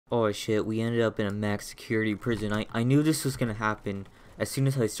Oh shit, we ended up in a max security prison. I knew this was gonna happen as soon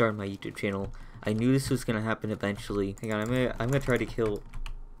as I started my YouTube channel. I knew this was gonna happen eventually. Hang on, I'm gonna try to kill.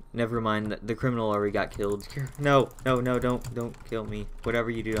 Never mind, the criminal already got killed. No, don't kill me. Whatever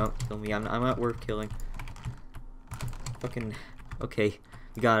you do, don't kill me. I'm not worth killing. Fucking, okay,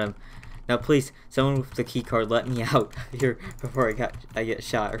 we got him. Now please, someone with the key card, let me out here before I get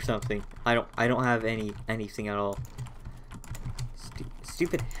shot or something. I don't have anything at all.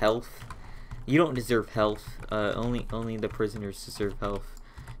 Stupid health. You don't deserve health. Only the prisoners deserve health,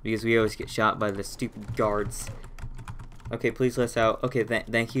 because we always get shot by the stupid guards. Okay, please let us out. Okay,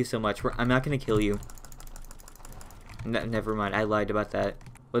 thank you so much. I'm not gonna kill you. Never mind, I lied about that.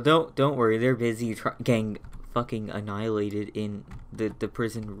 Well, don't worry. They're busy getting fucking annihilated in the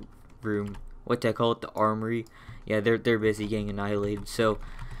prison room. What do I call it? The armory. Yeah, they're busy getting annihilated. So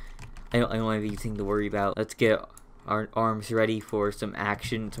I don't have anything to worry about. Let's get our arms ready for some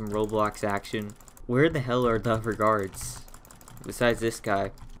action, some Roblox action. Where the hell are the other guards? Besides this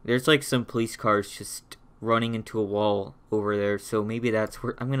guy, there's like some police cars just running into a wall over there. So maybe that's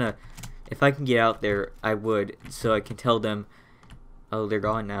where I'm gonna. If I can get out there, I would, so I can tell them. Oh, they're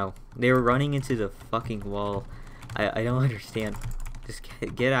gone now. They were running into the fucking wall. I don't understand. Just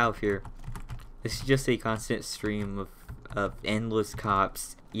get out of here. This is just a constant stream of endless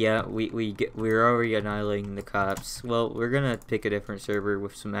cops. Yeah, we're already annihilating the cops. Well, we're gonna pick a different server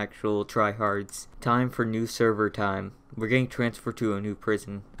with some actual tryhards. Time for new server time. We're getting transferred to a new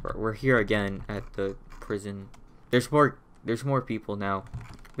prison. We're here again at the prison. There's more people now.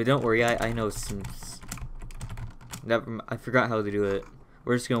 But don't worry, I know some. I forgot how to do it.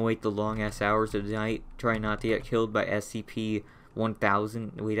 We're just gonna wait the long ass hours of the night. Try not to get killed by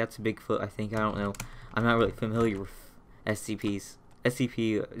SCP-1000. Wait, that's Bigfoot, I think. I don't know. I'm not really familiar with SCPs.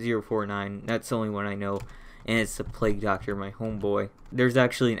 SCP-049. That's the only one I know. And it's the Plague Doctor, my homeboy. There's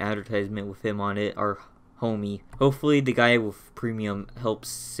actually an advertisement with him on it. Our homie. Hopefully the guy with premium helps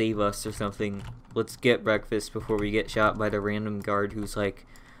save us or something. Let's get breakfast before we get shot by the random guard who's like,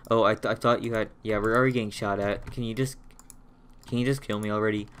 oh, I thought you had. Yeah, we're already getting shot at. Can you just kill me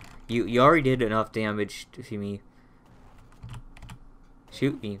already? You already did enough damage to me.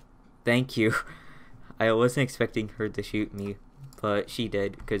 Shoot me. Thank you. I wasn't expecting her to shoot me, but she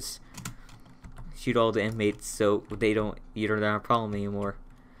did, because shoot all the inmates so you don't have a problem anymore.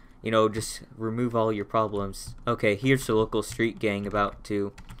 You know, just remove all your problems. Okay, here's the local street gang about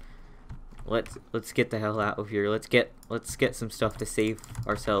to. Let's get the hell out of here. Let's get some stuff to save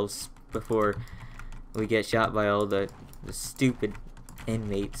ourselves before we get shot by all the stupid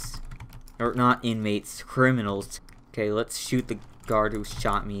inmates. Or not inmates, criminals. Okay, let's shoot the guard who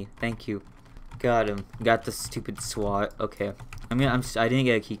shot me. Thank you. Got him. Got the stupid SWAT. Okay. I didn't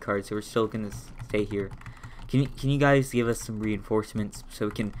get a key card, so we're still gonna stay here. Can you guys give us some reinforcements so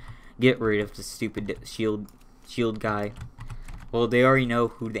we can get rid of the stupid shield guy? Well, they already know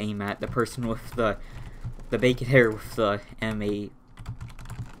who to aim at. The person with the bacon hair with the MA.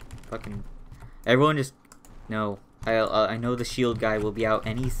 Fucking. Everyone just. No. I know the shield guy will be out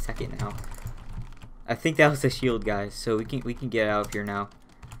any second now. I think that was the shield guy, so we can get out of here now.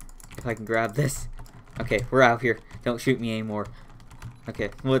 If I can grab this. Okay, we're out here. Don't shoot me anymore. Okay,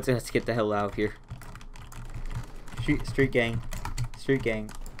 let's get the hell out of here. Street gang. Street gang.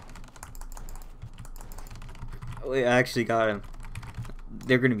 Oh, I actually got him.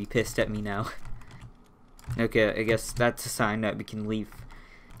 They're gonna be pissed at me now. Okay, I guess that's a sign that we can leave.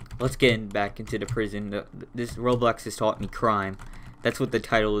 Let's get back into the prison. This Roblox has taught me crime. That's what the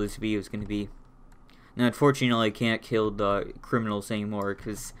title of this video is gonna be. Now, unfortunately, I can't kill the criminals anymore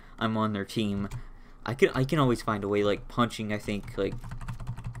because I'm on their team. I can always find a way, like punching. I think like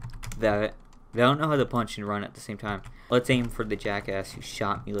that. But I don't know how to punch and run at the same time. Let's aim for the jackass who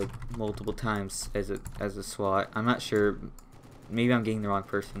shot me like multiple times as a SWAT. I'm not sure. Maybe I'm getting the wrong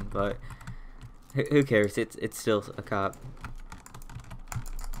person, but who cares? It's still a cop.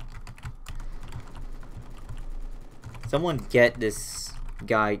 Someone get this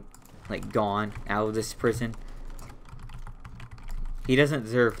guy like gone out of this prison. He doesn't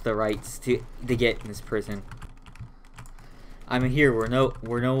deserve the rights to get in this prison. I'm here where no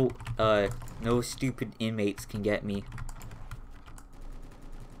stupid inmates can get me.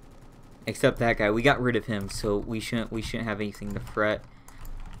 Except that guy. We got rid of him, so we shouldn't have anything to fret.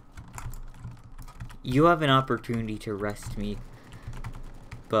 You have an opportunity to arrest me,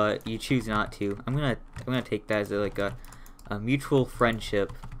 but you choose not to. I'm gonna take that as like a mutual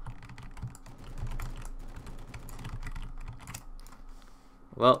friendship.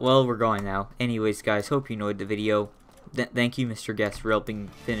 Well, we're going now. Anyways, guys, hope you enjoyed the video. Thank you, Mr. Guest, for helping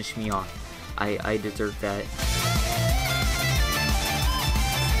finish me off. I deserve that.